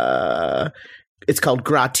it's called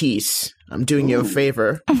gratis. I'm doing you a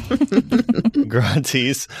favor.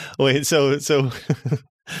 Gratis. Wait, so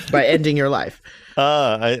by ending your life.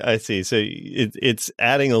 I see. So it's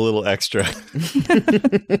adding a little extra. A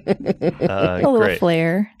little great.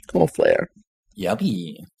 flair. A little flair.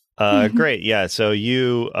 Yummy. Great. Yeah. So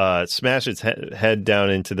you smash its head down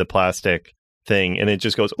into the plastic thing, and it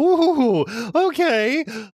just goes, "Ooh, okay.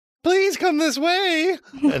 Please come this way."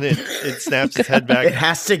 And it snaps its head back. It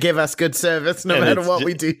has to give us good service no matter what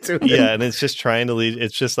we do to it. Yeah, and it's just trying to lead.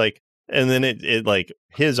 It's just like, and then it like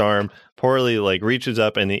his arm poorly like reaches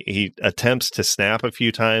up and he attempts to snap a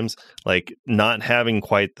few times, like not having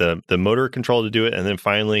quite the motor control to do it. And then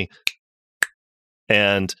finally,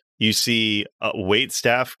 and you see a wait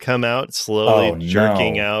staff come out slowly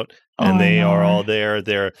jerking out. And they are all there,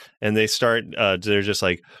 and they start, they're just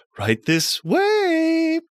like, right this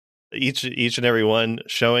way. Each and every one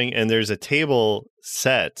showing, and there's a table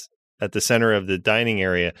set at the center of the dining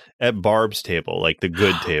area at Barb's table, like the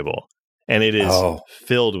good table. And it is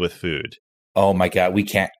filled with food. Oh my God, we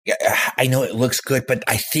can't. I know it looks good, but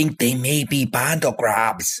I think they may be bando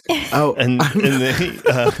grabs. Oh, and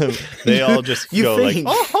they all just go think?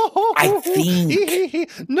 like, I think.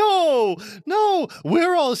 No,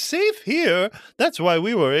 we're all safe here. That's why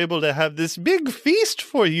we were able to have this big feast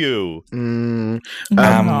for you. No.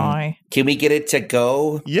 Can we get it to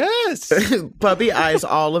go? Yes. Bubby eyes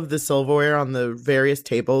all of the silverware on the various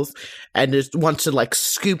tables and just wants to like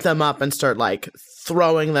scoop them up and start like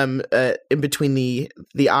throwing them in between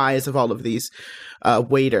the eyes of all of these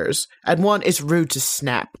waiters. And one, it's rude to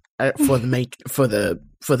snap for the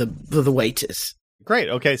waiters. Great.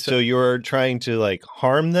 Okay, so you're trying to like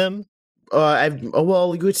harm them?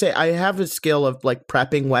 Well, you would say I have a skill of like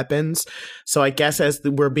prepping weapons, so I guess as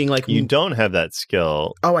we're being like, you don't have that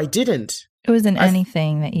skill. Oh, I didn't. It was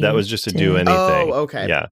anything that you. That was just to do anything. Oh, okay.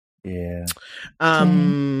 Yeah.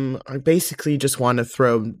 I basically just want to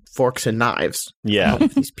throw forks and knives. Yeah.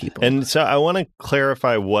 At these people. And so I want to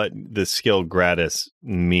clarify what the skill gratis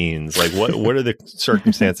means. Like, what are the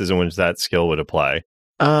circumstances in which that skill would apply?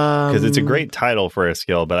 Because it's a great title for a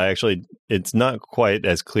skill, but it's not quite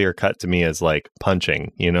as clear cut to me as like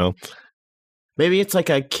punching, you know? Maybe it's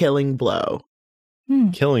like a killing blow.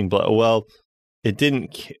 Killing blow. Well, it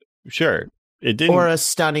didn't. Sure. It didn't. Or a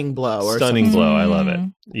stunning blow. Or stunning something. blow. I love it.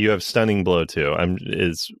 You have stunning blow too.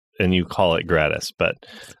 And you call it gratis, but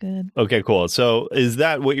That's good. Okay, cool. So is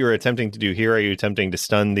that what you're attempting to do here? Are you attempting to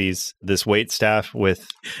stun this wait staff with?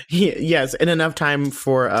 Yes, in enough time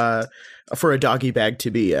for a doggy bag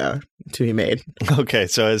to be made. Okay,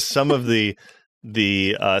 so as some of the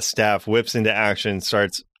staff whips into action,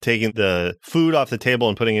 starts taking the food off the table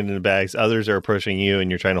and putting it into bags, others are approaching you and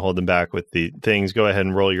you're trying to hold them back with the things. Go ahead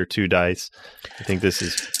and roll your 2 dice. I think this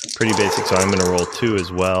is pretty basic, so I'm going to roll 2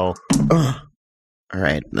 as well. All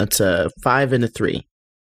right, that's a 5 and a 3.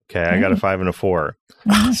 Okay, I got a 5 and a 4.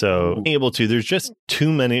 So there's just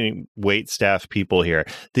too many wait staff people here.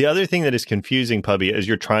 The other thing that is confusing, Pubby, as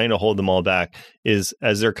you're trying to hold them all back, is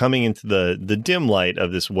as they're coming into the dim light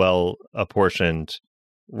of this well-apportioned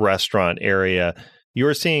restaurant area,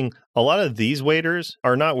 you're seeing a lot of these waiters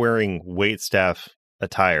are not wearing wait staff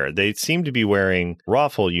attire. They seem to be wearing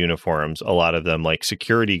ROFL uniforms, a lot of them, like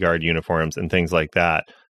security guard uniforms and things like that.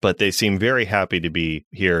 But they seem very happy to be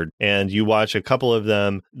here. And you watch a couple of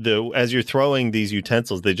them, as you're throwing these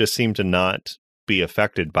utensils, they just seem to not be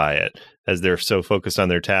affected by it as they're so focused on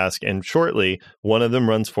their task. And shortly, one of them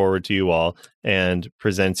runs forward to you all and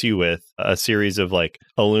presents you with a series of like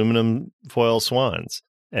aluminum foil swans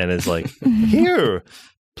and is like, here,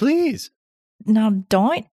 please. Now,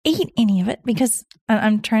 don't eat any of it because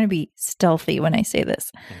I'm trying to be stealthy when I say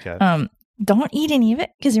this. Okay. Don't eat any of it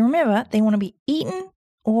because remember, they want to be eaten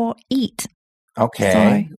or eat.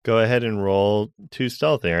 Okay. So, Go ahead and roll 2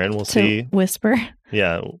 stealth, Aaron. We'll see. Whisper.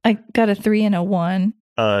 Yeah. I got a 3 and a 1.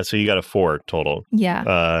 So you got a 4 total. Yeah.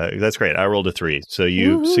 That's great. I rolled a 3. So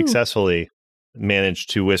you successfully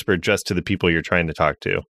managed to whisper just to the people you're trying to talk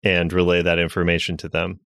to and relay that information to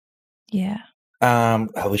them. Yeah.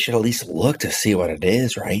 We should at least look to see what it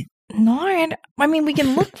is, right? No, I mean, we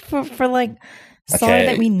can look for like, so Okay.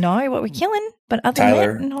 that we know what we're killing. But other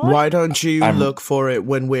Tyler, than that, no. Why don't you I'm- look for it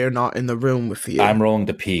when we're not in the room with you? I'm rolling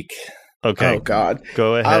to peek. Okay. Oh, God.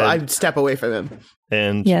 Go ahead I'd step away from him.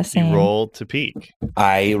 and Yeah, you same. roll to peek.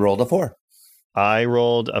 I rolled a 4. I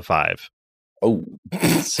rolled a 5. Oh.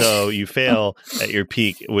 So you fail at your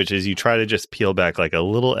peak, which is you try to just peel back like a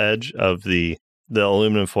little edge of the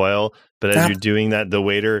aluminum foil. But as you're doing that, the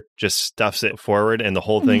waiter just stuffs it forward and the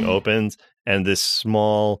whole thing opens. And this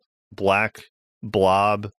small black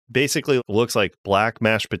blob basically looks like black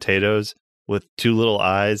mashed potatoes with 2 little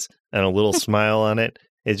eyes and a little smile on it.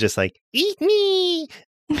 It's just like, eat me!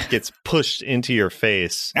 Gets pushed into your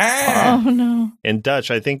face. Oh, no. And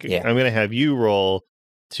Dutch, I think I'm going to have you roll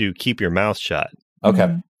to keep your mouth shut.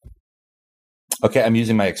 Okay. Okay, I'm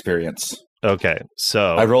using my experience. Okay,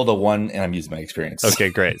 so I rolled a 1 and I'm using my experience. Okay,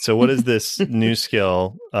 great. So what is this new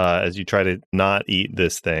skill as you try to not eat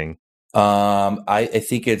this thing? I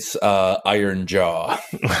think it's Iron Jaw.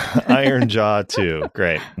 Iron Jaw 2.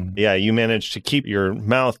 Great. Yeah, you managed to keep your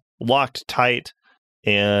mouth locked tight,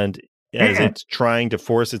 and as it's trying to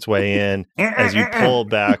force its way in, as you pull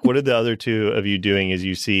back, what are the other 2 of you doing as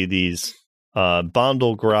you see these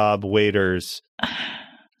Bondel Grob waiters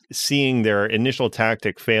seeing their initial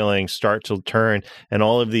tactic failing start to turn, and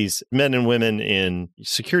all of these men and women in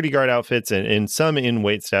security guard outfits and some in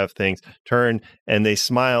waitstaff things turn, and they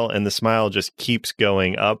smile, and the smile just keeps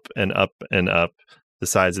going up and up and up the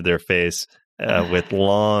sides of their face with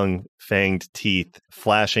long fanged teeth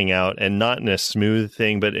flashing out, and not in a smooth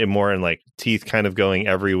thing, but more in like teeth kind of going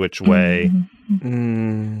every which way.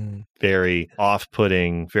 Very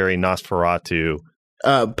off-putting, very Nosferatu.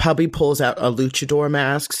 Pubby pulls out a luchador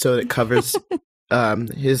mask so it covers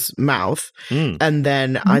his mouth. And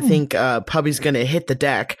then I think Pubby's going to hit the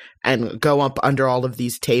deck and go up under all of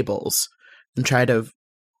these tables and try to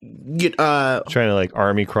trying to like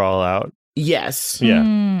army crawl out. Yes.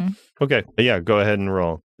 Yeah. Okay. Yeah, go ahead and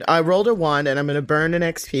roll. I rolled a 1 and I'm going to burn an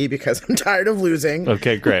XP because I'm tired of losing.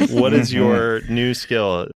 Okay, great. What is your new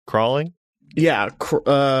skill? Crawling? Yeah.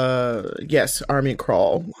 Yes, army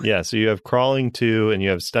crawl. Yeah, so you have crawling 2 and you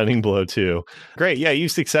have stunning blow 2. Great. Yeah, you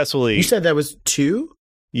successfully... You said that was 2?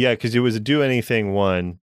 Yeah, because it was a do anything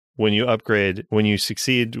 1. When you upgrade, when you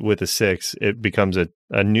succeed with a 6, it becomes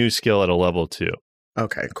a new skill at a level 2.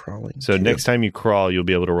 Okay, crawling. So 2. next time you crawl, you'll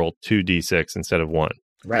be able to roll 2d6 instead of 1.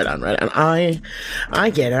 Right on. I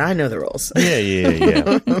get it. I know the rules.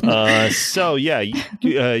 Yeah. So yeah,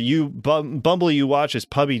 you Bumble, you watch as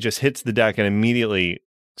Pubby just hits the deck and immediately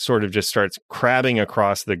sort of just starts crabbing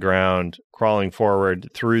across the ground, crawling forward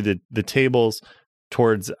through the tables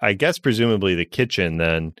towards, I guess, presumably the kitchen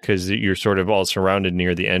then, because you're sort of all surrounded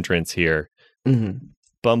near the entrance here.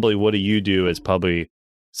 Bumbly, what do you do as Pubby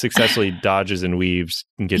successfully dodges and weaves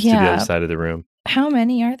and gets to the other side of the room? How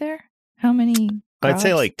many are there? How many? I'd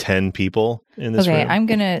say like 10 people in this room. Okay, I'm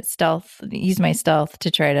gonna use my stealth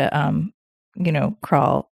to try to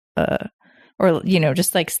crawl or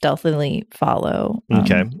just like stealthily follow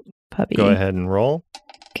Pubby. Go ahead and roll.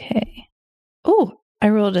 Okay. Oh, I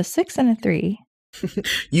rolled a 6 and a 3.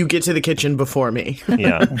 You get to the kitchen before me.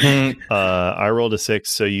 Yeah. I rolled a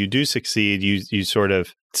 6, so you do succeed. You sort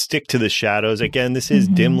of stick to the shadows. Again, this is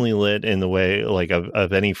dimly lit in the way like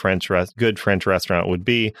of any good French restaurant would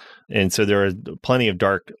be. And so there are plenty of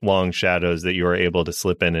dark, long shadows that you are able to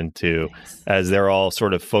slip into as they're all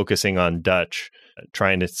sort of focusing on Dutch,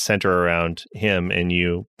 trying to center around him, and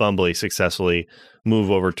you, Bumbly, successfully move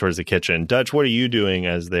over towards the kitchen. Dutch, what are you doing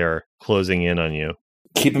as they're closing in on you?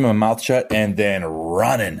 Keeping my mouth shut and then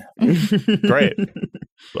running. Great.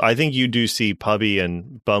 I think you do see Pubby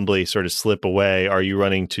and Bumbly sort of slip away. Are you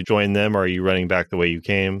running to join them, or are you running back the way you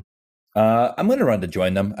came? I'm going to run to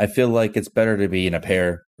join them. I feel like it's better to be in a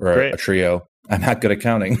pair or a trio. I'm not good at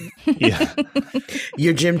counting. Yeah.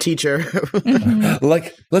 Your gym teacher.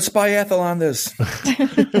 Like, let's biathlon on this.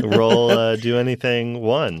 Roll do anything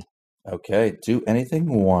 1. Okay, do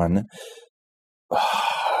anything 1.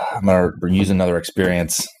 I'm going to use another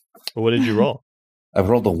experience. What did you roll? I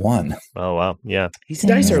rolled a 1. Oh, wow. Yeah. These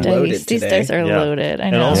dice are loaded These dice are loaded. I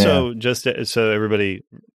know. And also, just so everybody,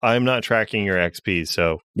 I'm not tracking your XP,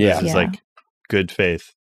 so this is like good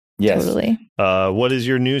faith. Yes. Totally. What is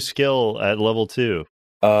your new skill at level 2?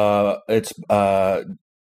 It's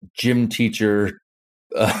gym teacher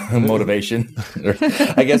motivation.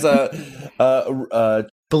 I guess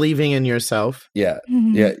believing in yourself. Yeah.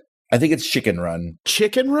 Yeah. I think it's chicken run.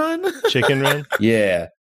 Chicken run? Chicken run? Yeah.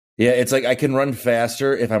 Yeah, it's like I can run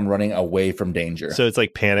faster if I'm running away from danger. So it's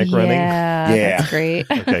like panic running? Yeah, that's great.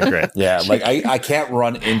 Okay, great. Yeah, like I can't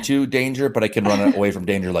run into danger, but I can run away from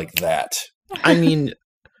danger like that. I mean,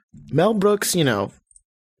 Mel Brooks,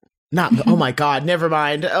 not, oh my God, never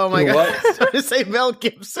mind. Oh my God. I was going to say Mel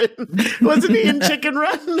Gibson. Wasn't he in Chicken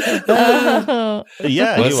Run? Yeah,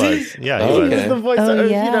 he was. Yeah, he was. He was the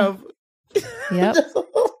voice Yep.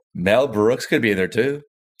 Mel Brooks could be in there too.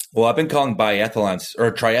 Well, I've been calling biathlons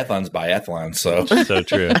or triathlons biathlons, so So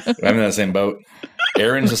true. I'm in the same boat.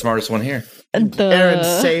 Aaron's the smartest one here. Aaron,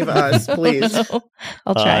 save us, please.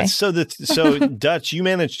 I'll try. So Dutch, you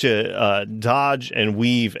managed to dodge and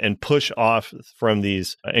weave and push off from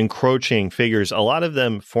these encroaching figures, a lot of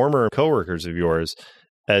them former coworkers of yours,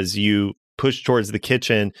 as you push towards the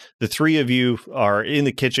kitchen. The three of you are in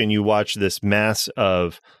the kitchen. You watch this mass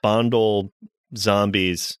of Bondol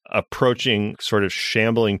zombies approaching, sort of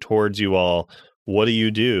shambling towards you all. What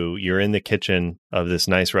do? You're in the kitchen of this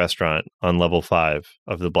nice restaurant on level 5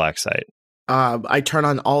 of the black site. I turn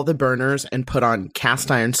on all the burners and put on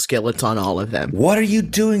cast iron skillets on all of them. What are you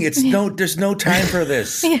doing? There's no time for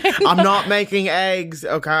this. I'm not making eggs,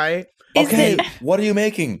 okay? Okay, what are you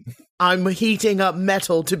making? I'm heating up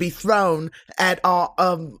metal to be thrown at our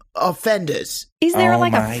offenders. Is there Oh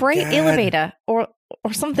like a my freight God. elevator or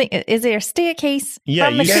something? Is there a staircase? Yeah,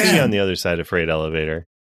 from you the see kitchen? on the other side of freight elevator.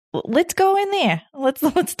 Let's go in there.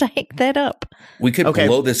 Let's take that up. We could Okay.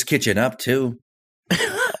 blow this kitchen up too.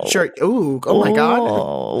 Sure. Ooh, oh my God.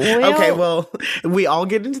 Well, Okay, well, we all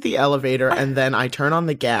get into the elevator, and then I turn on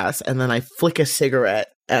the gas, and then I flick a cigarette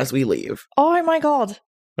as we leave. Oh my God.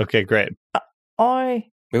 Okay, great. I.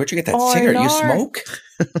 Wait, where'd you get that Oh, cigarette? You no. smoke?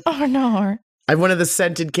 Oh no. I have one of the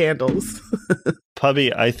scented candles.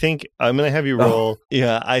 Pubby, I think I'm going to have you roll.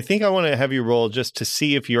 Yeah, I think I want to have you roll just to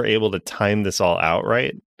see if you're able to time this all out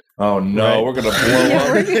right. Oh no, Right. we're gonna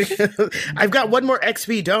blow up. I've got one more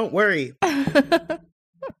XP, don't worry.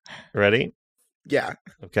 Ready? Yeah.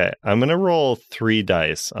 Okay, I'm going to roll 3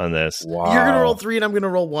 dice on this. Wow. You're going to roll 3 and I'm going to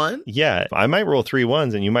roll 1? Yeah, I might roll 3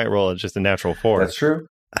 ones and you might roll just a natural 4. That's true.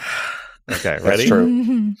 Okay, That's ready?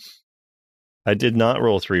 true. I did not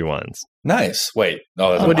roll 3 ones. Nice. Wait.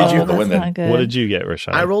 Oh, that's What did you- the That's win not then. good. What did you get,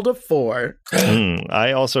 Rashawn? I rolled a 4.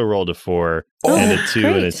 I also rolled a 4 Oh, and a 2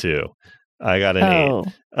 and a great. 2. I got an Oh.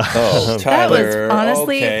 8. Oh, That was Tyler.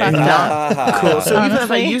 honestly okay. fucked up. Cool. So even if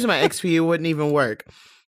I Honestly. use my XP, it wouldn't even work.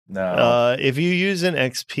 No. If you use an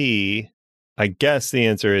XP, I guess the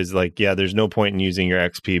answer is there's no point in using your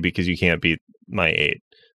XP because you can't beat my 8.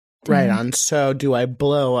 Right on. So do I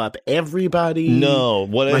blow up everybody? No,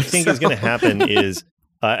 what I think is going to myself. happen is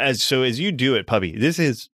as you do it, Puppy, this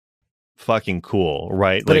is fucking cool,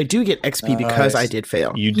 right? But I do get XP because I Nice. did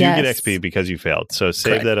fail. You do Yes. get XP because you failed. So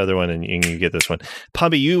save Correct. that other one and you get this one.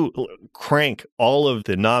 Puppy, you crank all of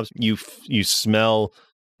the knobs. You smell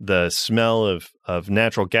the smell of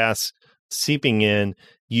natural gas seeping in.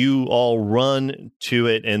 You all run to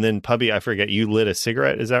it. And then, Puppy, I forget, you lit a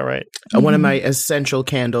cigarette. Is that right? One of my essential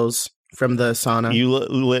candles from the sauna. You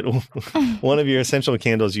lit one of your essential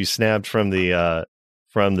candles you snapped from the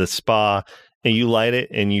spa, and you light it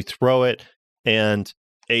and you throw it, and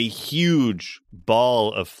a huge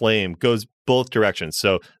ball of flame goes both directions.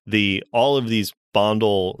 So all of these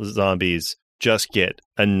Bondol zombies just get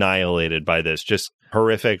annihilated by this, just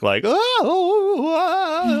horrific,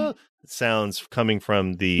 sounds coming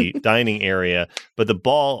from the dining area. But the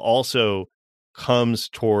ball also comes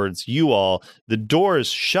towards you all. The doors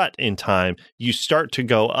shut in time. You start to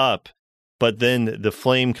go up, but then the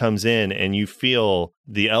flame comes in and you feel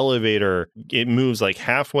the elevator, it moves like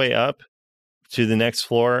halfway up to the next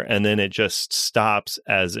floor, and then it just stops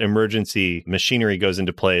as emergency machinery goes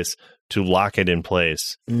into place to lock it in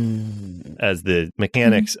place as the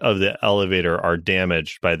mechanics of the elevator are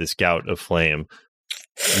damaged by this gout of flame.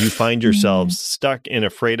 You find yourselves stuck in a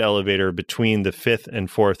freight elevator between the 5th and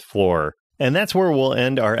 4th floor. And that's where we'll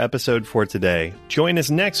end our episode for today. Join us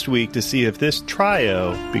next week to see if this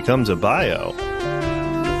trio becomes a bio.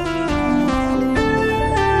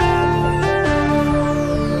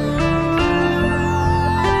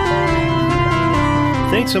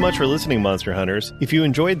 Thanks so much for listening, Monster Hunters. If you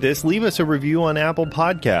enjoyed this, leave us a review on Apple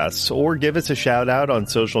Podcasts or give us a shout out on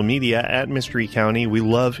social media at Mystery County. We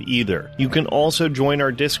love either. You can also join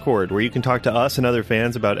our Discord, where you can talk to us and other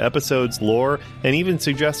fans about episodes, lore, and even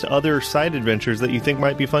suggest other side adventures that you think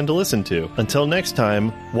might be fun to listen to. Until next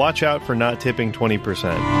time, watch out for not tipping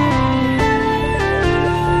 20%.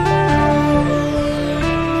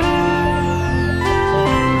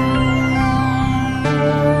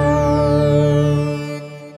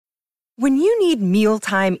 When you need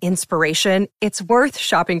mealtime inspiration, it's worth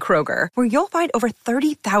shopping Kroger, where you'll find over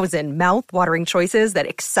 30,000 mouth-watering choices that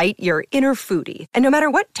excite your inner foodie. And no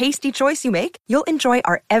matter what tasty choice you make, you'll enjoy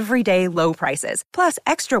our everyday low prices, plus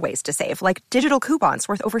extra ways to save, like digital coupons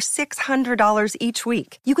worth over $600 each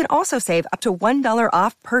week. You can also save up to $1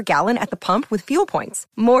 off per gallon at the pump with fuel points.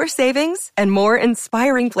 More savings and more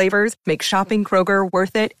inspiring flavors make shopping Kroger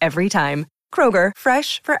worth it every time. Kroger,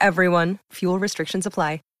 fresh for everyone. Fuel restrictions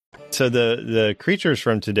apply. So the creatures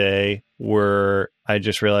from today I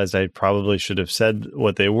just realized I probably should have said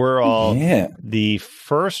what they were all. Yeah. The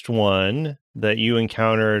first one that you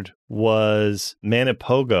encountered was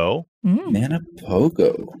Manipogo,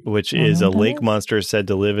 Manipogo. which is a lake monster said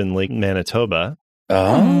to live in Lake Manitoba.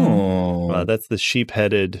 Oh. That's the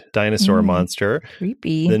sheep-headed dinosaur monster.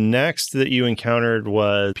 Creepy. The next that you encountered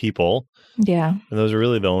was people. Yeah. And those are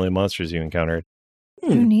really the only monsters you encountered.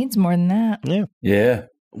 Who needs more than that? Yeah. Yeah.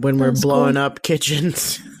 When we're That's blowing cool. up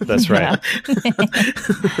kitchens. That's right.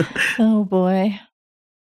 Oh, boy.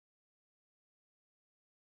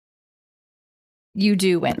 You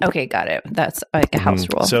do win. Okay, got it. That's like a house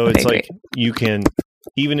rule. So Okay, it's like great. you can,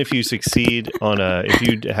 even if you succeed on if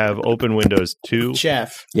you have open windows 2.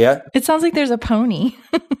 Chef. Yeah. It sounds like there's a pony.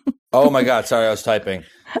 Oh my God. Sorry, I was typing.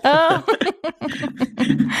 Oh,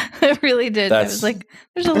 it really did. I was like,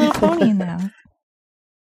 there's a little pony in the house.